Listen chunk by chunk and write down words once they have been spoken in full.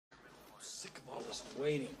all this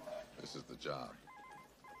waiting. This is the job.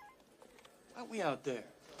 Why are we out there,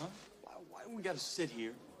 huh? Why do we gotta sit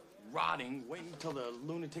here, rotting, waiting until the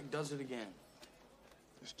lunatic does it again?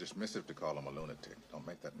 It's dismissive to call him a lunatic. Don't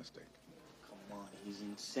make that mistake. Come on, he's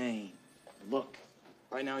insane. Look,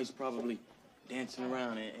 right now he's probably dancing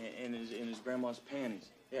around in his grandma's panties.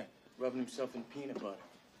 Yeah, rubbing himself in peanut butter.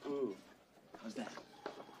 Ooh, how's that?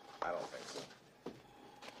 I don't think so.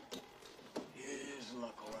 His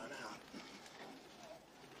luck will run out.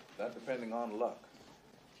 That depending on luck.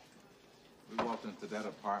 We walked into that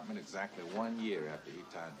apartment exactly 1 year after he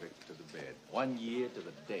tied Victor to the bed. 1 year to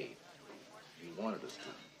the day. He wanted us to.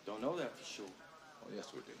 Don't know that for sure. Oh,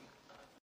 yes, we did.